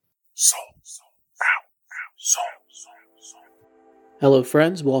Hello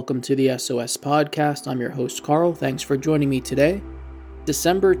friends, welcome to the SOS Podcast. I'm your host Carl. Thanks for joining me today.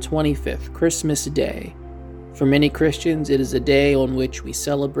 December 25th, Christmas Day. For many Christians, it is a day on which we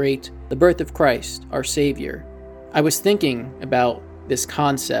celebrate the birth of Christ, our Savior. I was thinking about this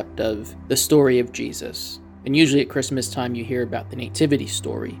concept of the story of Jesus. And usually at Christmas time you hear about the nativity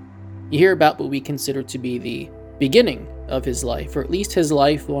story. You hear about what we consider to be the beginning of his life, or at least his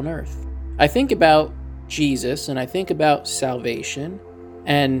life on earth. I think about Jesus and I think about salvation,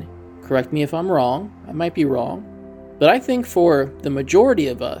 and correct me if I'm wrong, I might be wrong, but I think for the majority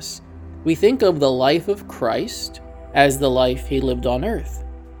of us, we think of the life of Christ as the life he lived on earth.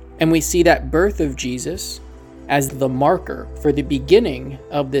 And we see that birth of Jesus as the marker for the beginning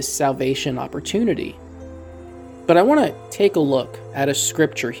of this salvation opportunity. But I want to take a look at a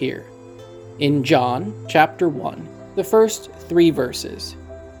scripture here. In John chapter 1, the first 3 verses,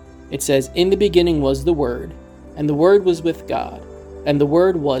 it says, "In the beginning was the Word, and the Word was with God, and the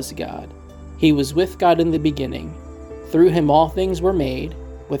Word was God. He was with God in the beginning. Through him all things were made.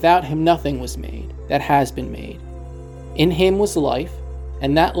 Without him nothing was made that has been made. In him was life,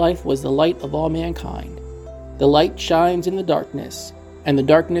 and that life was the light of all mankind. The light shines in the darkness, and the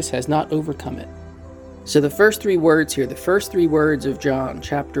darkness has not overcome it." So the first 3 words here, the first 3 words of John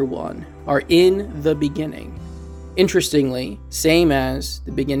chapter 1, are in the beginning. Interestingly, same as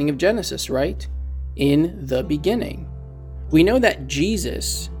the beginning of Genesis, right? In the beginning. We know that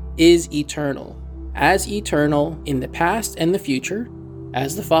Jesus is eternal, as eternal in the past and the future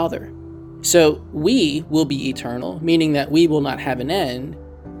as the Father. So we will be eternal, meaning that we will not have an end,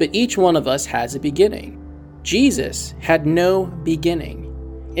 but each one of us has a beginning. Jesus had no beginning.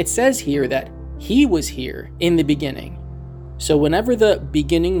 It says here that he was here in the beginning. So whenever the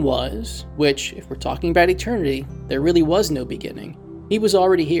beginning was, which if we're talking about eternity, there really was no beginning, he was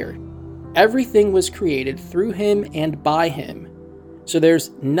already here. Everything was created through him and by him. So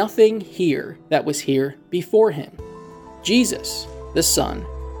there's nothing here that was here before him. Jesus, the Son,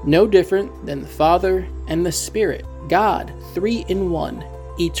 no different than the Father and the Spirit. God, 3 in 1,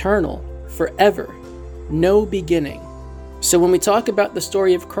 eternal, forever, no beginning. So when we talk about the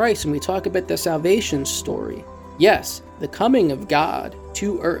story of Christ and we talk about the salvation story, yes, the coming of God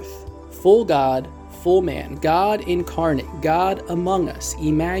to earth, full God, full man, God incarnate, God among us,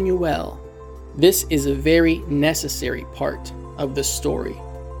 Emmanuel. This is a very necessary part of the story.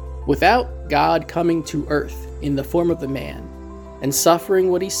 Without God coming to earth in the form of a man and suffering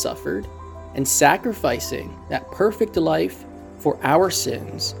what he suffered and sacrificing that perfect life for our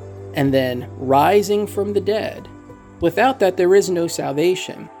sins and then rising from the dead, without that there is no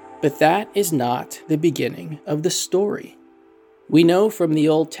salvation. But that is not the beginning of the story. We know from the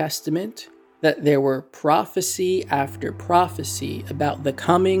Old Testament that there were prophecy after prophecy about the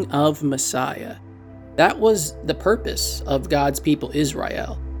coming of Messiah. That was the purpose of God's people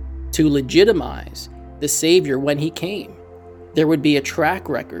Israel, to legitimize the Savior when he came. There would be a track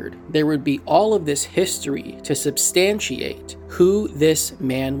record, there would be all of this history to substantiate who this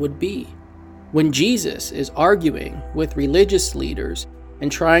man would be. When Jesus is arguing with religious leaders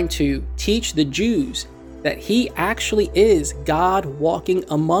and trying to teach the Jews that he actually is God walking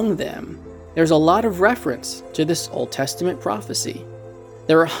among them, there's a lot of reference to this Old Testament prophecy.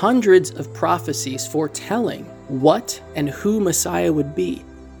 There are hundreds of prophecies foretelling what and who Messiah would be.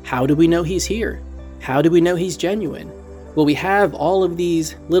 How do we know he's here? How do we know he's genuine? Well, we have all of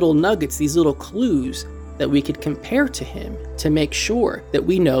these little nuggets, these little clues that we could compare to him to make sure that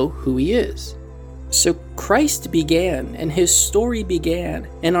we know who he is. So Christ began, and his story began,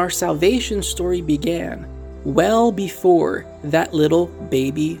 and our salvation story began well before that little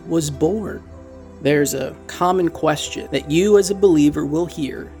baby was born. There's a common question that you as a believer will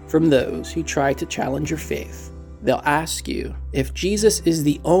hear from those who try to challenge your faith. They'll ask you, if Jesus is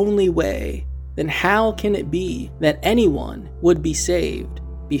the only way, then how can it be that anyone would be saved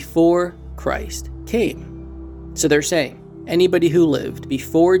before Christ came? So they're saying, anybody who lived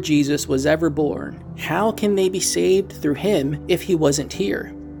before Jesus was ever born, how can they be saved through him if he wasn't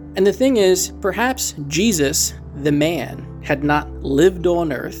here? And the thing is, perhaps Jesus, the man, had not lived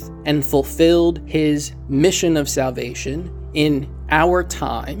on earth and fulfilled his mission of salvation in our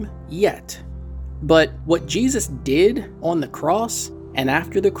time yet. But what Jesus did on the cross and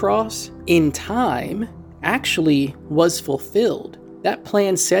after the cross, in time, actually was fulfilled. That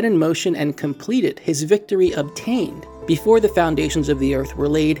plan set in motion and completed, his victory obtained before the foundations of the earth were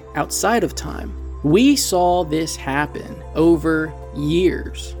laid outside of time. We saw this happen over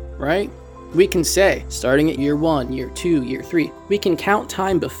years, right? We can say, starting at year 1, year 2, year 3, we can count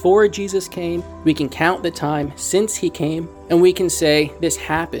time before Jesus came, we can count the time since he came, and we can say this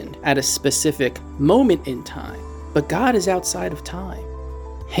happened at a specific moment in time. But God is outside of time.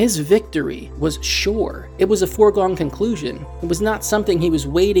 His victory was sure. It was a foregone conclusion. It was not something he was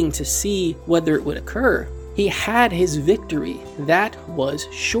waiting to see whether it would occur. He had his victory. That was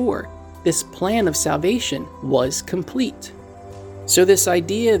sure. This plan of salvation was complete. So this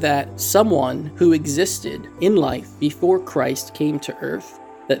idea that someone who existed in life before Christ came to earth,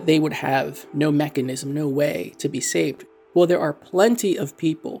 that they would have no mechanism, no way to be saved. Well, there are plenty of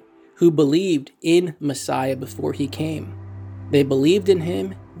people who believed in Messiah before he came. They believed in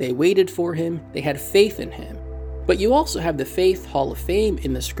him, they waited for him, they had faith in him. But you also have the Faith Hall of Fame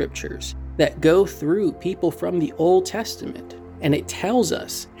in the scriptures that go through people from the Old Testament. And it tells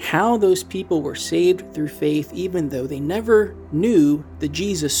us how those people were saved through faith, even though they never knew the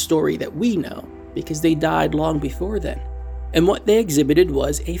Jesus story that we know, because they died long before then. And what they exhibited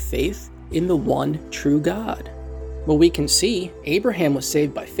was a faith in the one true God. Well, we can see Abraham was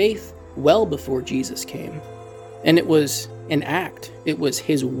saved by faith well before Jesus came. And it was an act, it was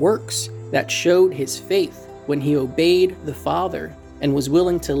his works that showed his faith when he obeyed the Father and was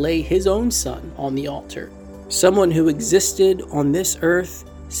willing to lay his own son on the altar. Someone who existed on this earth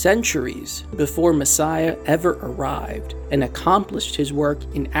centuries before Messiah ever arrived and accomplished his work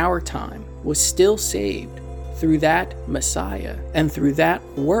in our time was still saved through that Messiah and through that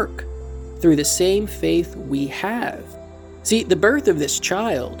work, through the same faith we have. See, the birth of this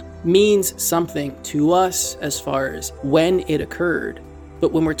child means something to us as far as when it occurred.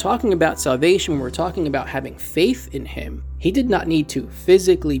 But when we're talking about salvation, when we're talking about having faith in him, he did not need to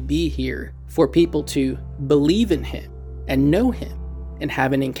physically be here for people to believe in him and know him and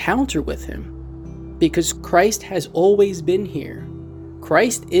have an encounter with him. Because Christ has always been here.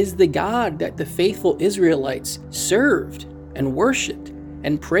 Christ is the God that the faithful Israelites served and worshiped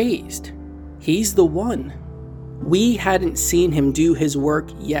and praised. He's the one. We hadn't seen him do his work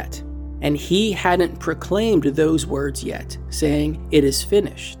yet, and he hadn't proclaimed those words yet, saying, "It is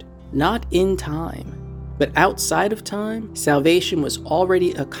finished." Not in time, but outside of time, salvation was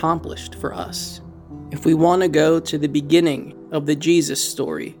already accomplished for us. If we want to go to the beginning of the Jesus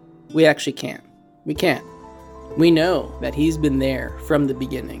story, we actually can't. We can't. We know that he's been there from the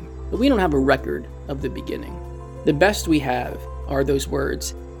beginning, but we don't have a record of the beginning. The best we have are those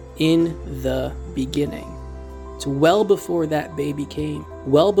words, "in the beginning." It's well before that baby came,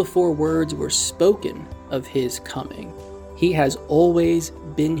 well before words were spoken of his coming. He has always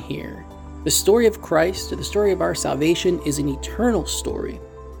been here. The story of Christ, the story of our salvation, is an eternal story.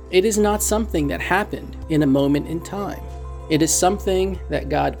 It is not something that happened in a moment in time. It is something that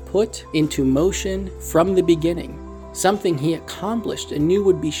God put into motion from the beginning, something he accomplished and knew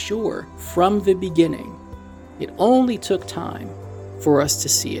would be sure from the beginning. It only took time for us to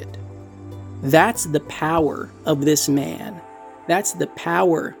see it. That's the power of this man. That's the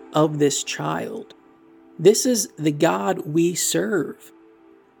power of this child. This is the God we serve.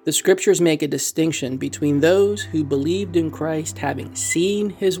 The scriptures make a distinction between those who believed in Christ having seen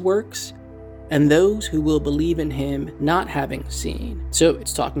his works and those who will believe in him not having seen. So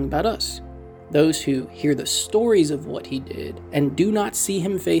it's talking about us. Those who hear the stories of what he did and do not see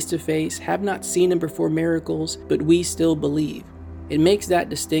him face to face, have not seen him perform miracles, but we still believe. It makes that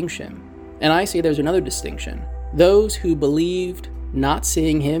distinction. And I say there's another distinction. Those who believed not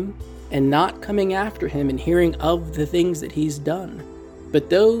seeing him and not coming after him and hearing of the things that he's done. But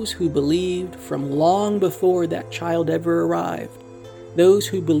those who believed from long before that child ever arrived. Those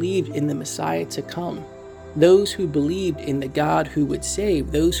who believed in the Messiah to come. Those who believed in the God who would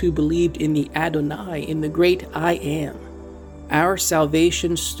save. Those who believed in the Adonai, in the great I Am. Our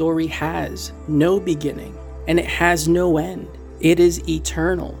salvation story has no beginning and it has no end. It is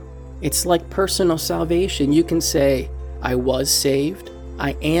eternal. It's like personal salvation. You can say, I was saved,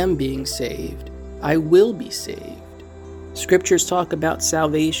 I am being saved, I will be saved. Scriptures talk about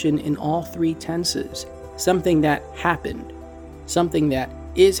salvation in all three tenses. Something that happened, something that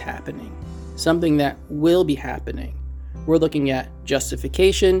is happening, something that will be happening. We're looking at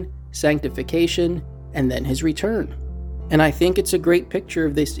justification, sanctification, and then his return. And I think it's a great picture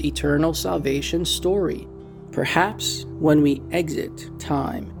of this eternal salvation story. Perhaps when we exit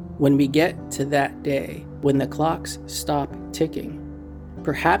time, when we get to that day, when the clocks stop ticking,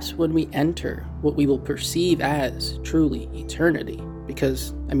 perhaps when we enter what we will perceive as truly eternity,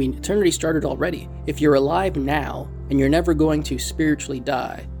 because, eternity started already. If you're alive now and you're never going to spiritually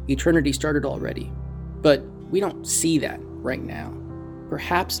die, eternity started already. But we don't see that right now.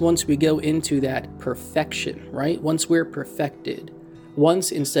 Perhaps once we go into that perfection, right? Once we're perfected,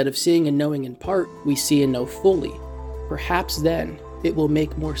 Once, instead of seeing and knowing in part, we see and know fully. Perhaps then it will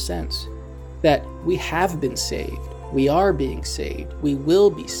make more sense that we have been saved, we are being saved, we will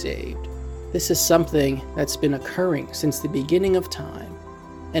be saved. This is something that's been occurring since the beginning of time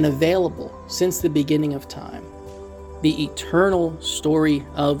and available since the beginning of time. The eternal story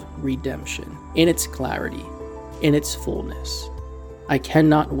of redemption in its clarity, in its fullness. I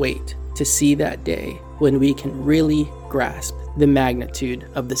cannot wait to see that day when we can really grasp the magnitude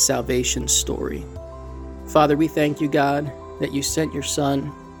of the salvation story. Father, we thank you, God, that you sent your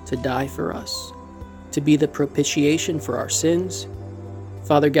Son to die for us, to be the propitiation for our sins.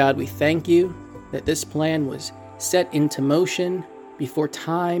 Father God, we thank you that this plan was set into motion before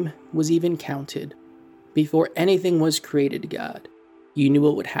time was even counted, before anything was created, God. You knew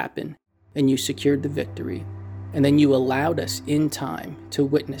what would happen, and you secured the victory, and then you allowed us in time to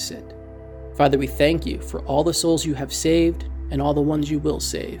witness it. Father, we thank you for all the souls you have saved and all the ones you will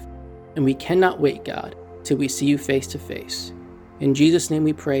save, and we cannot wait, God, till we see you face to face. In Jesus' name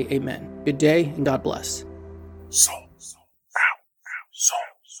we pray, amen. Good day, and God bless.